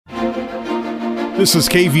This is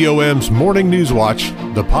KVOM's Morning News Watch,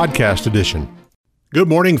 the podcast edition. Good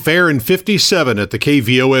morning, Fair and 57 at the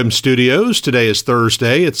KVOM studios. Today is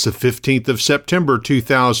Thursday. It's the 15th of September,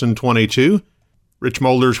 2022. Rich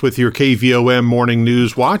Molders with your KVOM Morning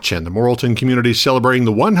News Watch, and the Morrilton community celebrating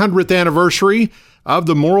the 100th anniversary of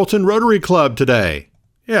the Morrilton Rotary Club today.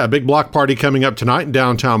 Yeah, a big block party coming up tonight in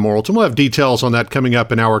downtown Morrilton. We'll have details on that coming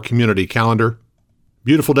up in our community calendar.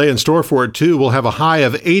 Beautiful day in store for it, too. We'll have a high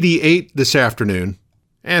of 88 this afternoon.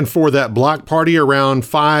 And for that block party around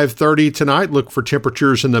 5:30 tonight, look for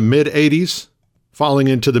temperatures in the mid-80s, falling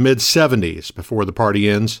into the mid-70s before the party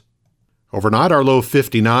ends. Overnight, our low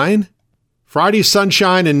 59. Friday,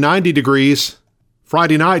 sunshine and 90 degrees.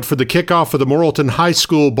 Friday night for the kickoff of the Morrilton High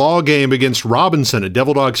School ball game against Robinson at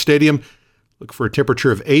Devil Dog Stadium. Look for a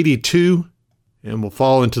temperature of 82, and will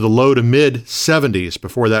fall into the low to mid-70s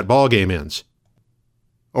before that ball game ends.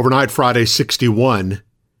 Overnight Friday, 61.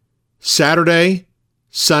 Saturday,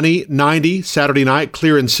 sunny, 90. Saturday night,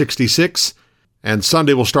 clear and 66. And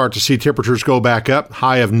Sunday we'll start to see temperatures go back up.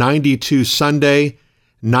 High of 92 Sunday,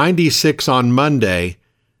 96 on Monday,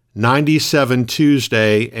 97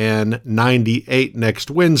 Tuesday, and 98 next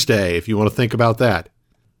Wednesday, if you want to think about that.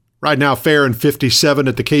 Right now, Fair and 57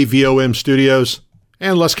 at the KVOM studios.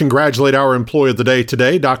 And let's congratulate our employee of the day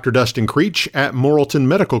today, Dr. Dustin Creech at Morrilton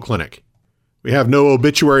Medical Clinic. We have no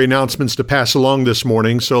obituary announcements to pass along this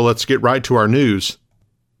morning, so let's get right to our news.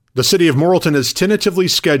 The city of Morrilton has tentatively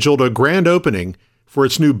scheduled a grand opening for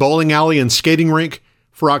its new bowling alley and skating rink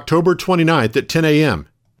for October 29th at 10 a.m.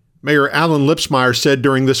 Mayor Alan Lipsmeyer said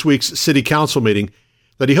during this week's city council meeting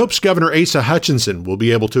that he hopes Governor Asa Hutchinson will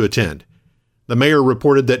be able to attend. The mayor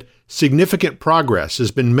reported that significant progress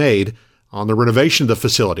has been made on the renovation of the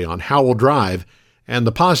facility on Howell Drive, and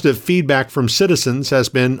the positive feedback from citizens has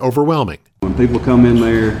been overwhelming. When people come in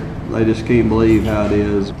there, they just can't believe how it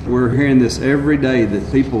is. We're hearing this every day that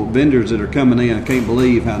vendors that are coming in, can't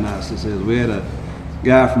believe how nice this is. We had a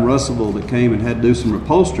guy from Russellville that came and had to do some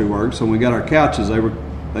upholstery work, so when we got our couches,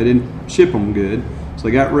 they didn't ship them good. So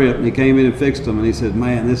they got ripped, and he came in and fixed them, and he said,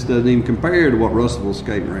 man, this doesn't even compare to what Russellville's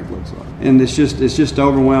skating rink looks like. And it's just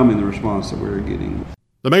overwhelming, the response that we're getting.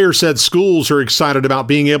 The mayor said schools are excited about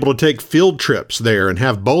being able to take field trips there and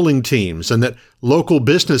have bowling teams, and that local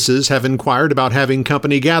businesses have inquired about having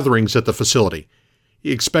company gatherings at the facility.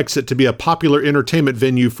 He expects it to be a popular entertainment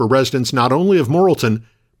venue for residents not only of Morrilton,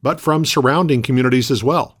 but from surrounding communities as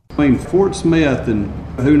well. Between Fort Smith and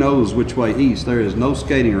who knows which way east, there is no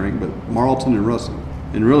skating rink but Morrilton and Russell,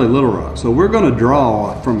 and really Little Rock. So we're going to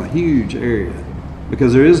draw from a huge area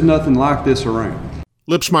because there is nothing like this around.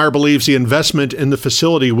 Lipsmeyer believes the investment in the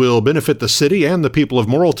facility will benefit the city and the people of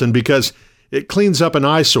Morrilton because it cleans up an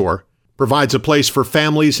eyesore, provides a place for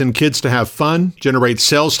families and kids to have fun, generates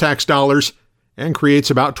sales tax dollars, and creates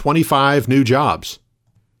about 25 new jobs.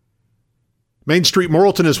 Main Street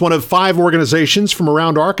Morrilton is one of 5 organizations from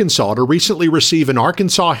around Arkansas to recently receive an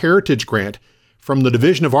Arkansas Heritage Grant from the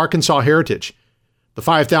Division of Arkansas Heritage. The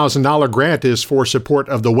 $5,000 grant is for support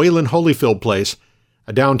of the Waylon Holyfield Place,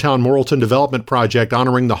 a downtown Morrilton development project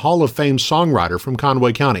honoring the Hall of Fame songwriter from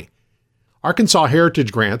Conway County. Arkansas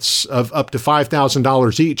Heritage Grants of up to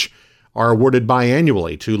 $5,000 each are awarded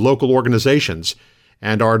biannually to local organizations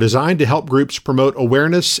and are designed to help groups promote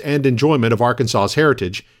awareness and enjoyment of Arkansas's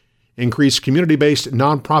heritage, increase community-based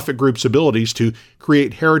nonprofit groups' abilities to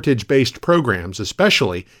create heritage-based programs,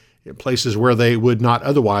 especially in places where they would not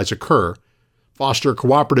otherwise occur, foster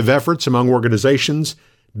cooperative efforts among organizations,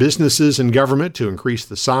 businesses, and government to increase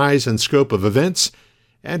the size and scope of events,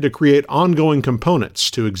 and to create ongoing components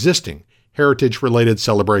to existing heritage-related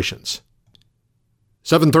celebrations.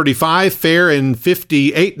 7:35, Fair and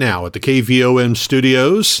 58 now at the KVOM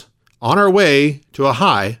studios, on our way to a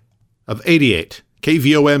high of 88.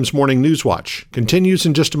 KVOM's Morning News Watch continues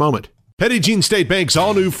in just a moment. Petit Jean State Bank's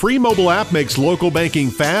all-new free mobile app makes local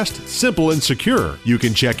banking fast, simple, and secure. You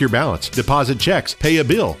can check your balance, deposit checks, pay a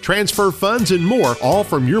bill, transfer funds, and more, all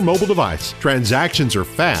from your mobile device. Transactions are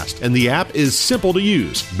fast, and the app is simple to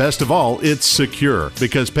use. Best of all, it's secure,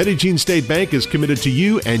 because Petit Jean State Bank is committed to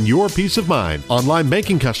you and your peace of mind. Online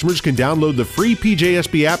banking customers can download the free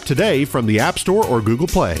PJSB app today from the App Store or Google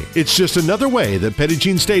Play. It's just another way that Petit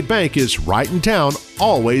Jean State Bank is right in town,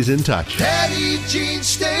 always in touch. Petit Jean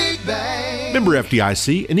State Bank. Member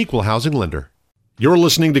FDIC, an equal housing lender. You're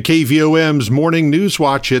listening to KVOM's Morning News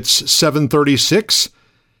Watch. It's 7:36,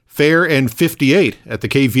 Fair and 58 at the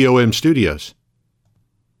KVOM studios.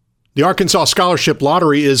 The Arkansas Scholarship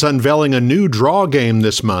Lottery is unveiling a new draw game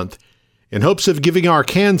this month in hopes of giving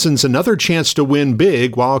Arkansans another chance to win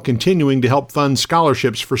big while continuing to help fund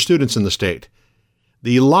scholarships for students in the state.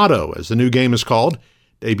 The Lotto, as the new game is called,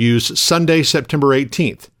 debuts Sunday, September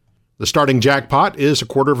 18th. The starting jackpot is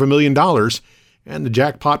 $250,000, and the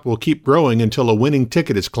jackpot will keep growing until a winning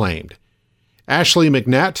ticket is claimed. Ashley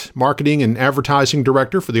McNatt, Marketing and Advertising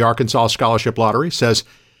Director for the Arkansas Scholarship Lottery, says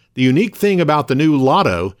the unique thing about the new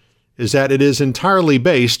lotto is that it is entirely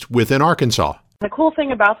based within Arkansas. The cool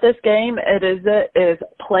thing about this game it is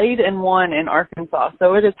played and won in Arkansas,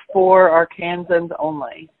 so it is for Arkansans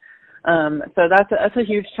only. So that's a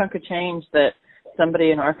huge chunk of change that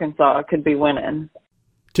somebody in Arkansas could be winning.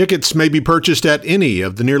 Tickets may be purchased at any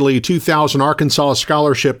of the nearly 2,000 Arkansas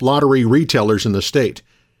Scholarship Lottery retailers in the state.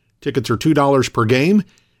 Tickets are $2 per game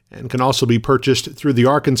and can also be purchased through the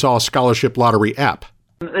Arkansas Scholarship Lottery app.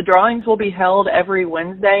 The drawings will be held every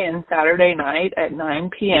Wednesday and Saturday night at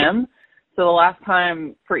 9 p.m. So the last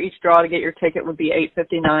time for each draw to get your ticket would be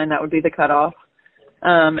 8:59. That would be the cutoff.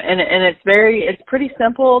 And it's pretty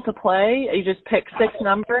simple to play. You just pick 6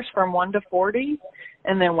 numbers from 1 to 40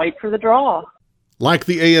 and then wait for the draw. Like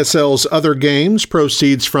the ASL's other games,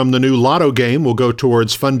 proceeds from the new lotto game will go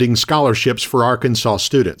towards funding scholarships for Arkansas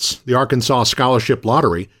students. The Arkansas Scholarship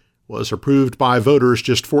Lottery was approved by voters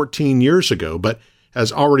just 14 years ago, but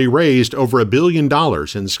has already raised over $1 billion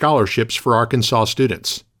in scholarships for Arkansas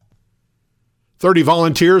students. 30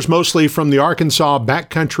 volunteers, mostly from the Arkansas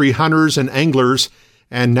Backcountry Hunters and Anglers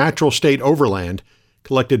and Natural State Overland,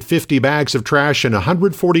 collected 50 bags of trash and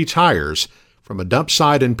 140 tires from a dump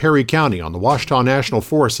site in Perry County on the Ouachita National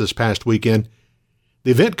Forest this past weekend.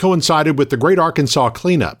 The event coincided with the Great Arkansas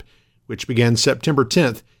Cleanup, which began September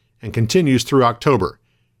 10th and continues through October.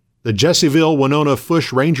 The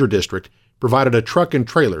Jessieville-Winona-Fush Ranger District provided a truck and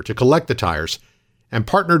trailer to collect the tires and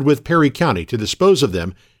partnered with Perry County to dispose of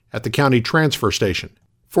them at the county transfer station.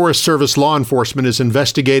 Forest Service law enforcement is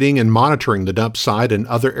investigating and monitoring the dump site and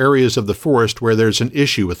other areas of the forest where there's an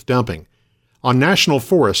issue with dumping. On national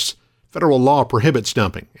forests, federal law prohibits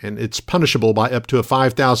dumping, and it's punishable by up to a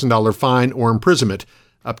 $5,000 fine or imprisonment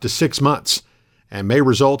up to 6 months, and may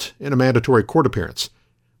result in a mandatory court appearance.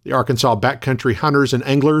 The Arkansas Backcountry Hunters and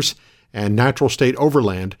Anglers and Natural State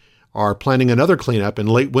Overland are planning another cleanup in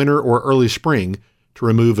late winter or early spring to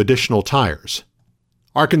remove additional tires.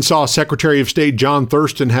 Arkansas Secretary of State John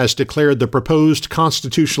Thurston has declared the proposed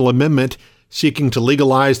constitutional amendment seeking to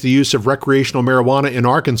legalize the use of recreational marijuana in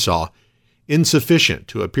Arkansas insufficient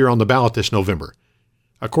to appear on the ballot this November.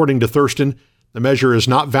 According to Thurston, the measure is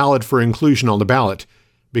not valid for inclusion on the ballot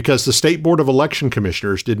because the State Board of Election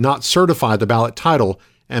Commissioners did not certify the ballot title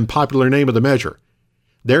and popular name of the measure.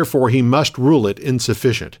 Therefore, he must rule it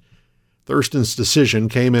insufficient. Thurston's decision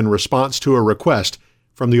came in response to a request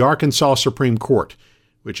from the Arkansas Supreme Court,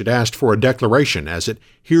 which had asked for a declaration as it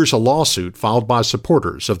hears a lawsuit filed by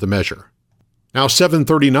supporters of the measure. Now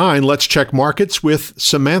 7:39, let's check markets with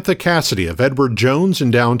Samantha Cassidy of Edward Jones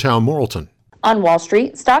in downtown Morrilton. On Wall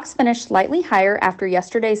Street, stocks finished slightly higher after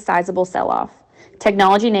yesterday's sizable sell-off.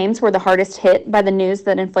 Technology names were the hardest hit by the news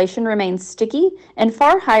that inflation remains sticky and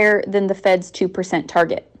far higher than the Fed's 2%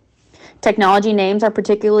 target. Technology names are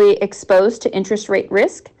particularly exposed to interest rate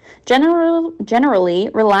risk, generally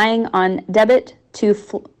relying on debit to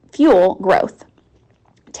fuel growth.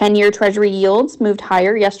 10-year Treasury yields moved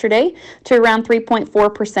higher yesterday to around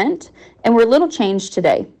 3.4% and were little changed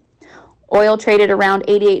today. Oil traded around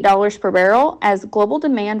 $88 per barrel as global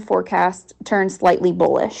demand forecasts turned slightly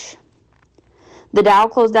bullish. The Dow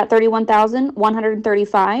closed at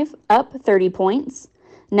 31,135, up 30 points.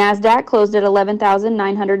 NASDAQ closed at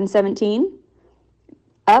 11,917,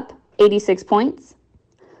 up 86 points.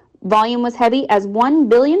 Volume was heavy as 1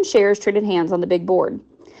 billion shares traded hands on the big board.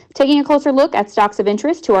 Taking a closer look at stocks of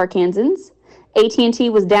interest to Arkansans, AT&T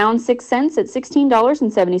was down 6 cents at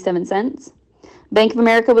 $16.77. Bank of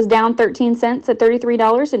America was down 13 cents at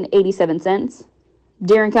 $33.87.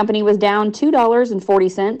 Deere & Company was down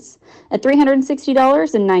 $2.40 at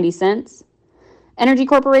 $360.90. Energy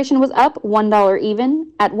Corporation was up $1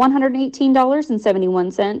 even at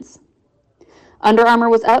 $118.71. Under Armour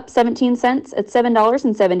was up 17 cents at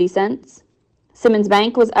 $7.70. Simmons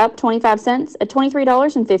Bank was up 25 cents at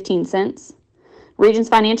 $23.15. Regions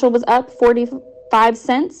Financial was up 45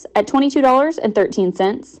 cents at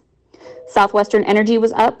 $22.13. Southwestern Energy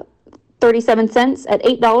was up 37 cents at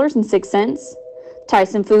 $8.06.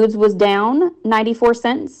 Tyson Foods was down 94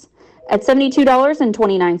 cents at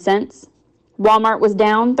 $72.29. Walmart was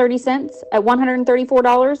down 30 cents at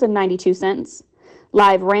 $134.92.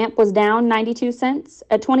 Live Ramp was down 92 cents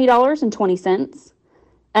at $20.20.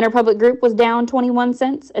 Interpublic Group was down 21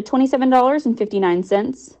 cents at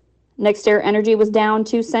 $27.59. NextEra Energy was down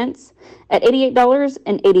 2 cents at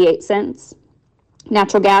 $88.88.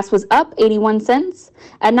 Natural gas was up 81 cents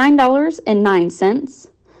at $9.09.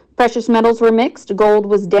 Precious metals were mixed. Gold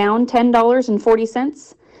was down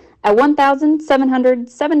 $10.40 at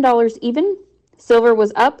 $1,707 even. Silver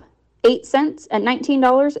was up 8 cents at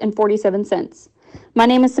 $19.47. My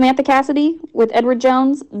name is Samantha Cassidy with Edward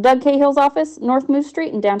Jones, Doug Cahill's office, North Moose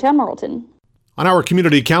Street in downtown Morrilton. On our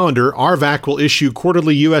community calendar, RVAC will issue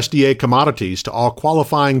quarterly USDA commodities to all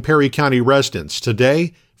qualifying Perry County residents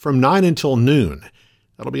today from 9 until noon.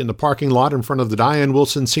 That'll be in the parking lot in front of the Diane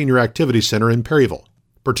Wilson Senior Activity Center in Perryville.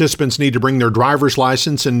 Participants need to bring their driver's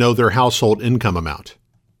license and know their household income amount.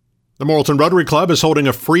 The Morrilton Rotary Club is holding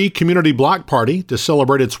a free community block party to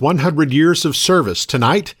celebrate its 100 years of service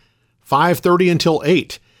tonight, 5:30 until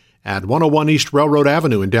 8 at 101 East Railroad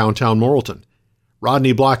Avenue in downtown Morrilton.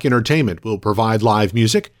 Rodney Block Entertainment will provide live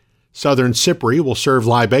music. Southern Cypri will serve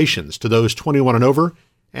libations to those 21 and over,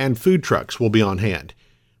 and food trucks will be on hand.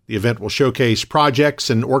 The event will showcase projects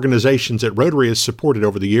and organizations that Rotary has supported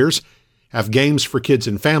over the years, have games for kids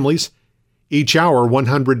and families. Each hour,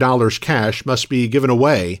 $100 cash must be given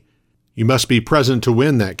away. You must be present to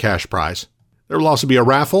win that cash prize. There will also be a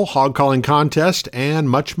raffle, hog calling contest, and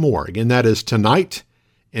much more. Again, that is tonight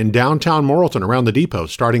in downtown Morrilton around the depot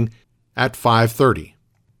starting at 5:30.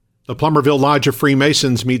 The Plumerville Lodge of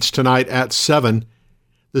Freemasons meets tonight at 7.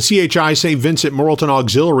 The CHI St. Vincent Morrilton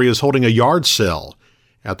Auxiliary is holding a yard sale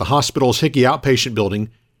at the hospital's Hickey Outpatient Building,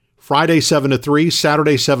 Friday 7 to 3,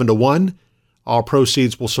 Saturday 7 to 1. All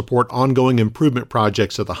proceeds will support ongoing improvement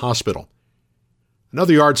projects at the hospital.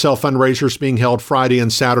 Another yard sale fundraiser is being held Friday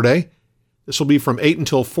and Saturday. This will be from 8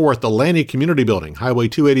 until 4 at the Lanny Community Building, Highway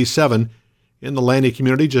 287, in the Lanny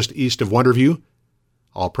community just east of Wonderview.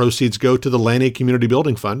 All proceeds go to the Lanny Community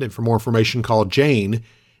Building Fund, and for more information, call Jane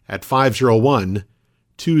at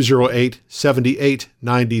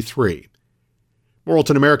 501-208-7893.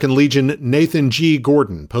 Morrilton American Legion Nathan G.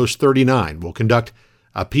 Gordon, Post 39, will conduct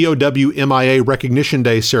a POW MIA Recognition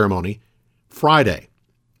Day ceremony Friday.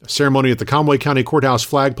 A ceremony at the Conway County Courthouse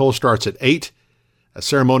flagpole starts at 8. A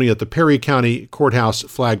ceremony at the Perry County Courthouse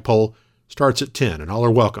flagpole starts at 10, and all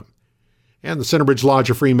are welcome. And the Centerbridge Lodge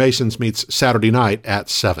of Freemasons meets Saturday night at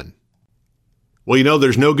 7. Well, you know,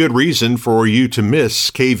 there's no good reason for you to miss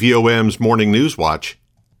KVOM's Morning News Watch,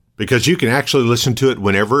 because you can actually listen to it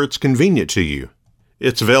whenever it's convenient to you.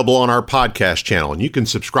 It's available on our podcast channel, and you can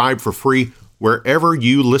subscribe for free wherever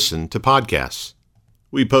you listen to podcasts.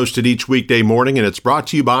 We post it each weekday morning, and it's brought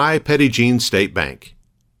to you by Petit Jean State Bank.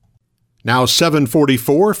 Now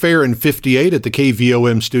 7:44, Fair and 58 at the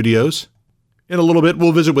KVOM studios. In a little bit,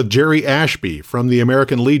 we'll visit with Jerry Ashby from the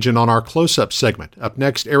American Legion on our Close-Up segment. Up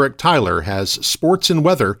next, Eric Tyler has sports and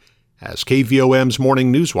weather as KVOM's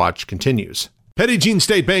Morning News Watch continues. Petit Jean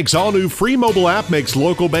State Bank's all-new free mobile app makes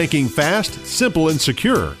local banking fast, simple, and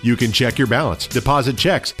secure. You can check your balance, deposit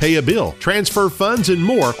checks, pay a bill, transfer funds, and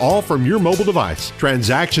more, all from your mobile device.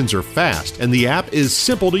 Transactions are fast, and the app is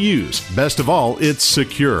simple to use. Best of all, it's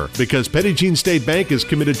secure, because Petit Jean State Bank is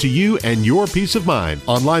committed to you and your peace of mind.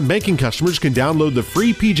 Online banking customers can download the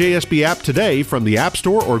free PJSB app today from the App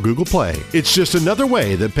Store or Google Play. It's just another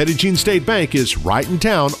way that Petit Jean State Bank is right in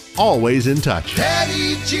town, always in touch.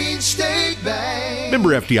 Petit Jean State Bank.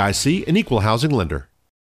 Member FDIC, an equal housing lender.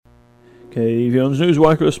 KVOM's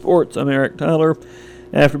Newswatch with Sports. I'm Eric Tyler.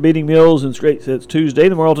 After beating Mills in straight sets Tuesday,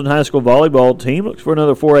 the Morrilton High School volleyball team looks for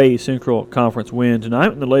another 4A Central Conference win tonight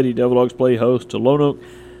when the Lady Devil Dogs play host to Lone Oak.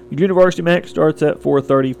 The junior varsity match starts at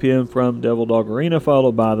 4:30 p.m. from Devil Dog Arena,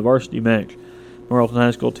 followed by the varsity match. The Morrilton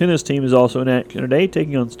High School tennis team is also in action today,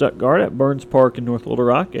 taking on Stuttgart at Burns Park in North Little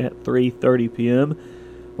Rock at 3:30 p.m.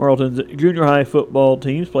 Morrilton's junior high football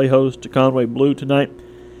teams play host to Conway Blue tonight.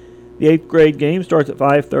 The 8th grade game starts at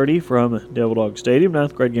 5:30 from Devil Dog Stadium.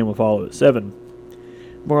 9th grade game will follow at 7.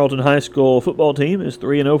 Morrilton High School football team is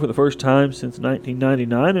 3-0 for the first time since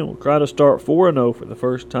 1999 and will try to start 4-0 for the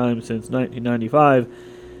first time since 1995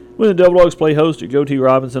 when the Devil Dogs play host to Joe T.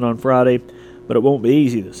 Robinson on Friday. But it won't be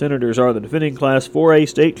easy. The Senators are the defending Class 4A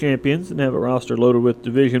state champions and have a roster loaded with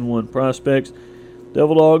Division I prospects.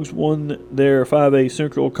 Devil Dogs won their 5A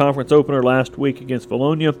Central Conference opener last week against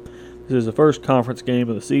Valonia. This is the first conference game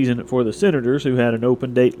of the season for the Senators, who had an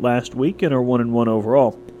open date last week and are 1-1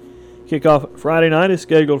 overall. Kickoff Friday night is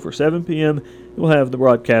scheduled for 7 p.m. We'll have the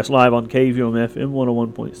broadcast live on KVOM FM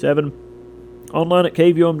 101.7, online at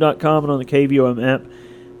KVOM.com and on the KVOM app,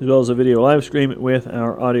 as well as a video live stream with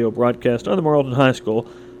our audio broadcast on the Morrilton High School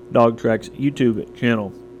Dog Tracks YouTube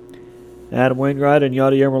channel. Adam Wainwright and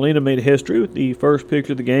Yadier Molina made history with the first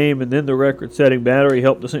picture of the game, and then the record-setting battery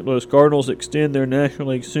helped the St. Louis Cardinals extend their National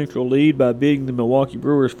League Central lead by beating the Milwaukee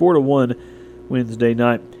Brewers 4-1 Wednesday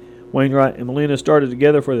night. Wainwright and Molina started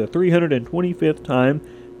together for the 325th time,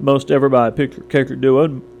 most ever by a pitcher-catcher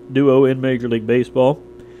duo in Major League Baseball.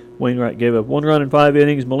 Wainwright gave up 1 run in 5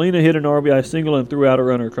 innings. Molina hit an RBI single and threw out a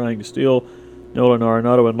runner trying to steal. Nolan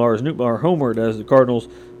Arenado and Lars Nootbaar homered as the Cardinals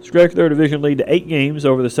stretched their division lead to 8 games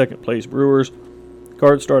over the second-place Brewers.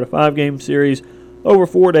 Cards start a 5-game series over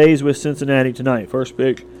 4 days with Cincinnati tonight. First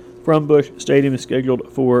pitch from Busch Stadium is scheduled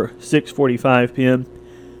for 6:45 p.m.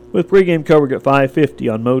 with pregame coverage at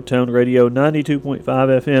 5:50 on Motown Radio 92.5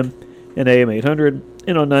 FM and AM 800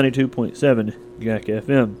 and on 92.7 Jack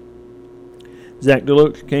FM. Zach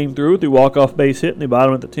Deluxe came through with the walk-off base hit in the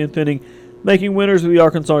bottom of the 10th inning, making winners of the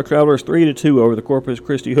Arkansas Travelers 3-2 over the Corpus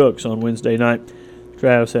Christi Hooks on Wednesday night. The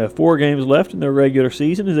Travs have 4 games left in their regular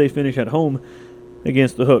season as they finish at home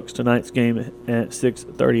against the Hooks. Tonight's game at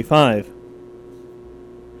 6:35.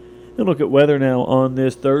 And look at weather now on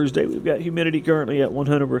this Thursday. We've got humidity currently at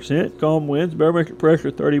 100%. Calm winds, barometric pressure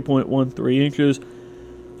 30.13 inches.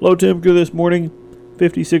 Low temperature this morning,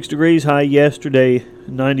 56 degrees. High yesterday,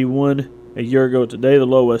 91. A year ago today, the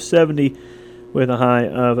low was 70 with a high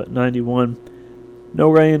of 91. No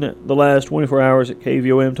rain the last 24 hours at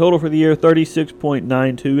KVOM. Total for the year,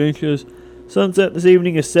 36.92 inches. Sunset this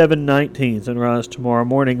evening is 7:19. Sunrise tomorrow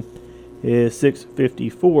morning is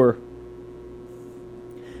 6:54.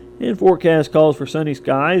 And forecast calls for sunny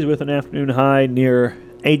skies with an afternoon high near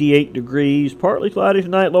 88 degrees. Partly cloudy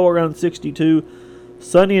tonight, low around 62.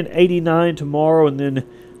 Sunny and 89 tomorrow, and then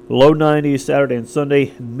low 90s Saturday and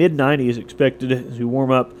Sunday. Mid 90s expected as we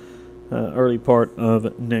warm up early part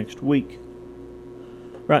of next week.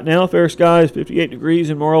 Right now, fair skies, 58 degrees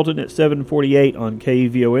in Morrilton at 7:48 on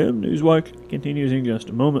KVOM. Newswatch continues in just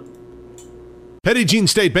a moment. Petit Jean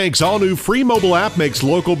State Bank's all-new free mobile app makes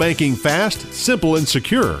local banking fast, simple, and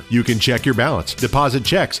secure. You can check your balance, deposit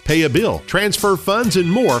checks, pay a bill, transfer funds, and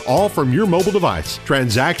more, all from your mobile device.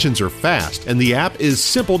 Transactions are fast, and the app is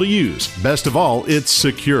simple to use. Best of all, it's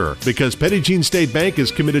secure, because Petit Jean State Bank is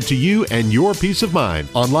committed to you and your peace of mind.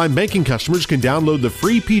 Online banking customers can download the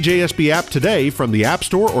free PJSB app today from the App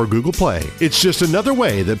Store or Google Play. It's just another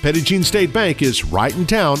way that Petit Jean State Bank is right in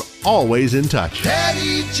town, always in touch.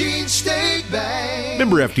 Petit Jean State Bank.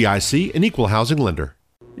 Member FDIC, an equal housing lender.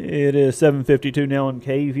 It is 7:52 now on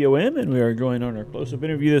KVOM, and we are joined on our close-up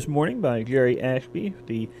interview this morning by Jerry Ashby,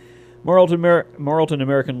 the Morrilton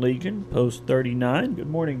American Legion, Post 39. Good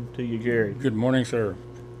morning to you, Jerry. Good morning, sir.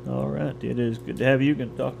 All right, it is good to have you.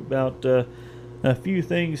 Going to talk about a few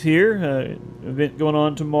things here. Event going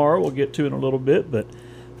on tomorrow. We'll get to it in a little bit, but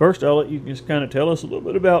first, I'll let you just kind of tell us a little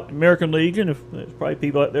bit about American Legion. If there's probably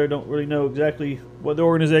people out there don't really know exactly what the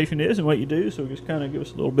organization is and what you do, so just kind of give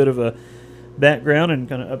us a little bit of a background and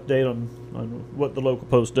kind of update on what the local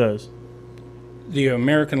post does. The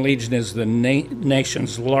American Legion is the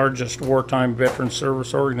nation's largest wartime veteran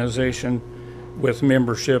service organization with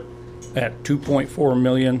membership at 2.4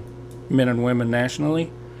 million men and women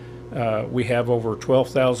nationally. We have over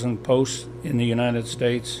 12,000 posts in the United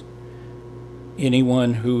States.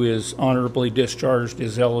 Anyone who is honorably discharged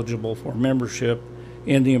is eligible for membership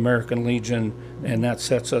in the American Legion, and that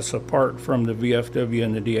sets us apart from the VFW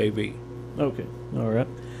and the DAV. Okay, all right.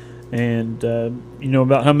 And you know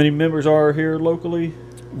about how many members are here locally?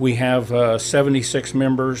 We have 76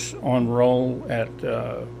 members on roll at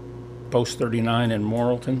Post 39 in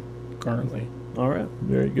Morrilton currently. All right,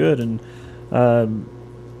 very good. And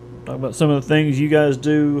talk about some of the things you guys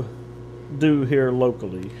do here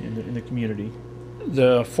locally in the community.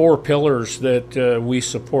 The 4 pillars that we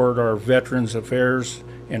support are Veterans Affairs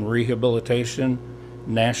and Rehabilitation,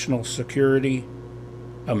 National Security,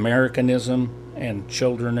 Americanism, and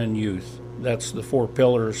Children and Youth. That's the 4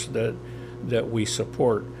 pillars that we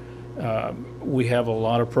support. We have a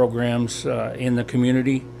lot of programs in the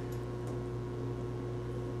community.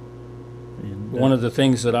 One of the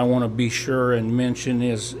things that I want to be sure and mention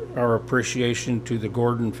is our appreciation to the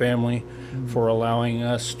Gordon family for allowing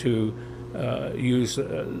us to use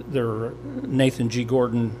their Nathan G.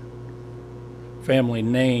 Gordon family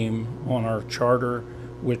name on our charter,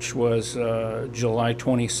 which was July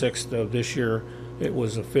 26th of this year. It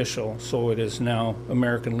was official, so it is now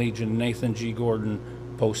American Legion Nathan G. Gordon,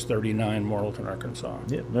 Post 39, Morrilton, Arkansas.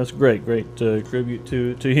 Yeah, that's great. Great tribute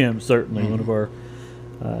to him, certainly, one of our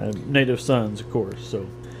native sons, of course. So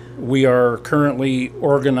we are currently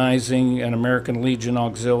organizing an American Legion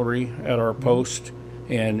auxiliary at our post,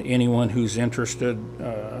 and anyone who's interested,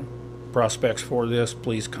 prospects for this,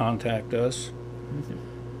 please contact us.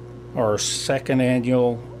 Our second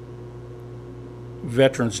annual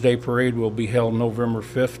Veterans Day Parade will be held November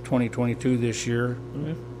 5th, 2022 this year.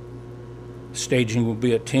 Okay. Staging will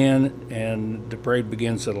be at 10, and the parade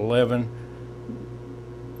begins at 11.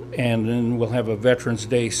 And then we'll have a Veterans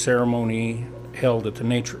Day ceremony held at the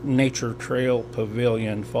Nature Trail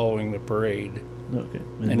Pavilion following the parade. Okay.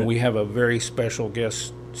 And we have a very special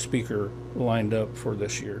guest speaker lined up for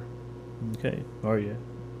this year. Okay. Are you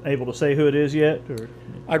able to say who it is yet? Or?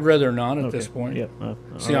 I'd rather not at this point. Yeah.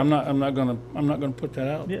 See, right. I'm not gonna put that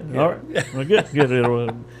out. Yeah. All right. Well, good. Good.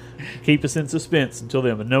 It'll keep us in suspense until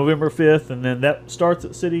then. But November 5th, and then that starts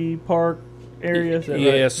at City Park area. Is that right?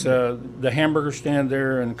 Yes, the hamburger stand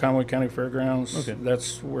there in Conway County Fairgrounds. Okay.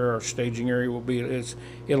 That's where our staging area will be.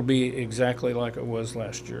 It'll be exactly like it was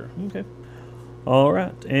last year. Okay. All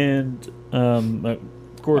right. And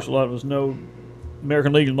of course, a lot of us know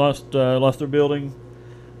American Legion lost their building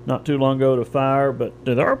not too long ago to fire, but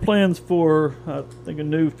there are plans for, I think, a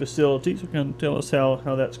new facility. So can you tell us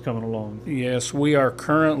how that's coming along? Yes, we are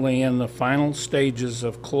currently in the final stages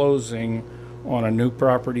of closing on a new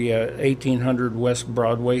property at 1800 West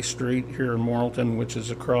Broadway Street here in Morrilton, which is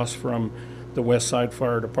across from the West Side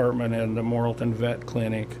Fire Department and the Morrilton Vet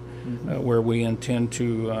Clinic, where we intend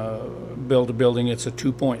to build a building. It's a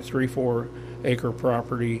 2.34 acre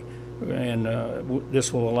property, and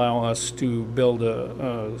this will allow us to build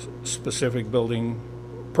a specific building,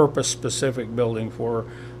 purpose-specific building for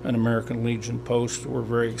an American Legion post. We're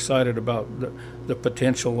very excited about the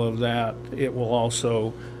potential of that. It will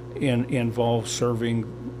also involve serving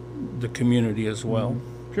the community as well.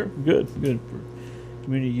 Sure, good for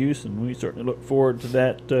community use, and we certainly look forward to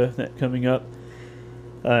that coming up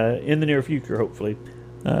in the near future, hopefully.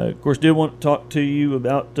 Of course, did want to talk to you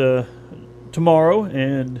about tomorrow,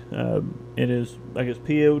 and it is, I guess,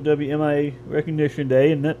 POWMIA Recognition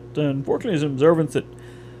Day, and that unfortunately is an observance that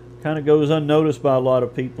kind of goes unnoticed by a lot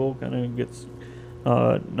of people, kind of gets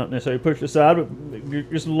not necessarily pushed aside,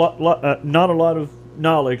 but just not a lot of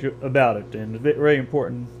knowledge about it, and it's a very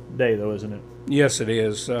important day, though, isn't it? Yes, it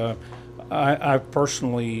is. I've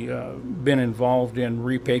personally been involved in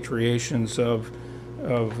repatriations of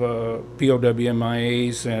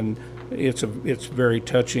POWMIAs, and it's very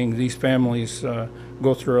touching. These families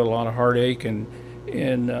go through a lot of heartache, and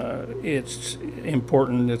it's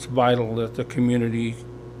important, it's vital that the community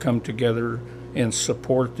come together and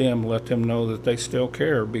support them, let them know that they still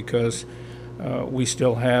care, because we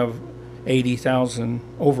still have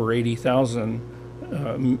over 80,000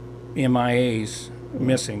 MIAs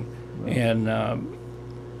missing, and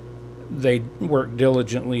they work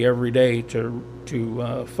diligently every day to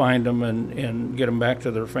find them and get them back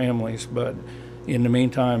to their families. But in the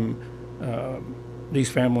meantime,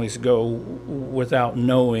 these families go without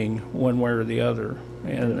knowing one way or the other,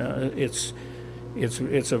 and it's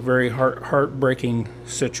a very heartbreaking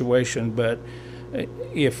situation. But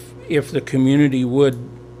if the community would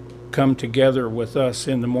come together with us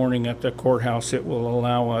in the morning at the courthouse, it will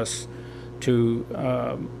allow us to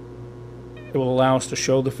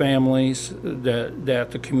show the families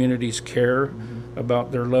that the communities care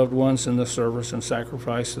about their loved ones and the service and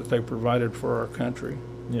sacrifice that they provided for our country.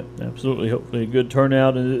 Yep, absolutely. Hopefully a good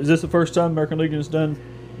turnout. Is this the first time American Legion has done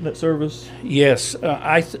that service? Yes,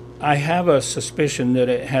 I have a suspicion that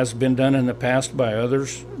it has been done in the past by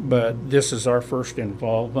others, but this is our first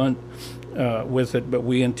involvement with it. But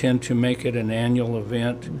we intend to make it an annual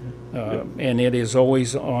event, and it is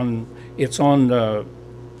always on. It's not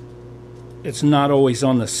always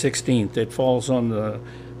on the 16th. It falls on the.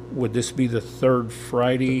 Would this be the third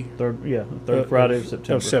Friday? Third Friday of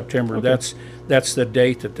September. Okay. That's the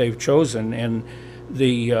date that they've chosen, and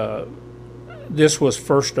this was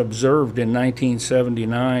first observed in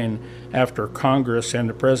 1979 after Congress and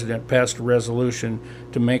the President passed a resolution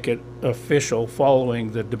to make it official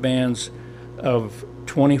following the demands of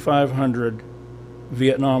 2,500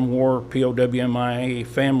 Vietnam War POWMIA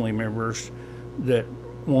family members that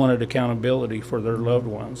wanted accountability for their loved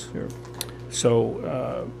ones. Sure.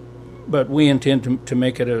 So, but we intend to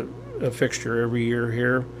make it a fixture every year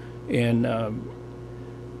here, and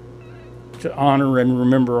to honor and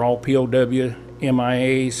remember all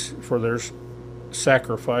POWMIAs for their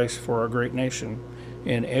sacrifice for our great nation,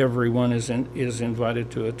 and everyone is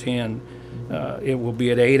invited to attend. It will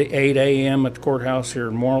be at 8 a.m. at the courthouse here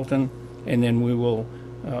in Morrilton, and then we will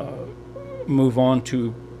move on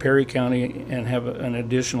to Perry County and have an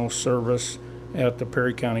additional service at the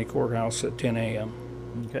Perry County Courthouse at 10 a.m.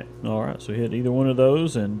 Okay. All right. So we hit either one of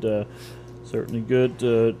those, and certainly good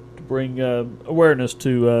to bring awareness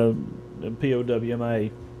to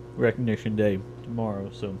POWMIA Recognition Day tomorrow.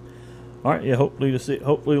 So, all right. Yeah. Hopefully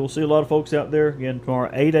we'll see a lot of folks out there again tomorrow,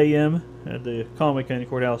 8 a.m. at the Conway County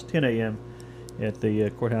Courthouse, 10 a.m. at the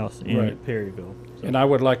courthouse in Perryville. And I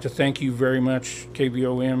would like to thank you very much,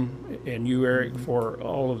 KVOM, and you, Eric, for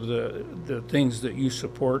all of the things that you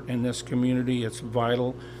support in this community. It's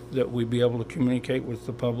vital that we be able to communicate with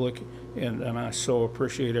the public, and I so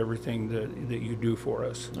appreciate everything that you do for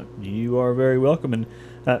us. You are very welcome. And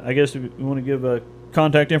I guess if you want to give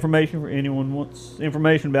contact information for anyone who wants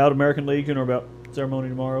information about American Legion or about ceremony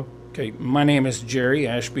tomorrow. Okay, my name is Jerry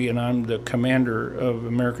Ashby, and I'm the commander of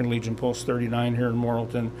American Legion Post 39 here in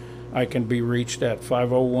Morrilton. I can be reached at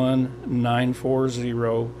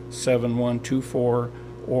 501-940-7124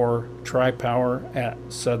 or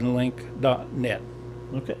trypower@suddenlink.net.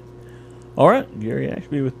 Okay. All right. Gary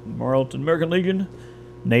Ashby with Morrilton American Legion.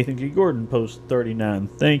 Nathan G. Gordon, Post 39.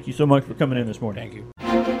 Thank you so much for coming in this morning. Thank you.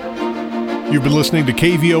 You've been listening to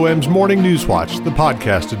KVOM's Morning News Watch, the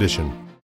podcast edition.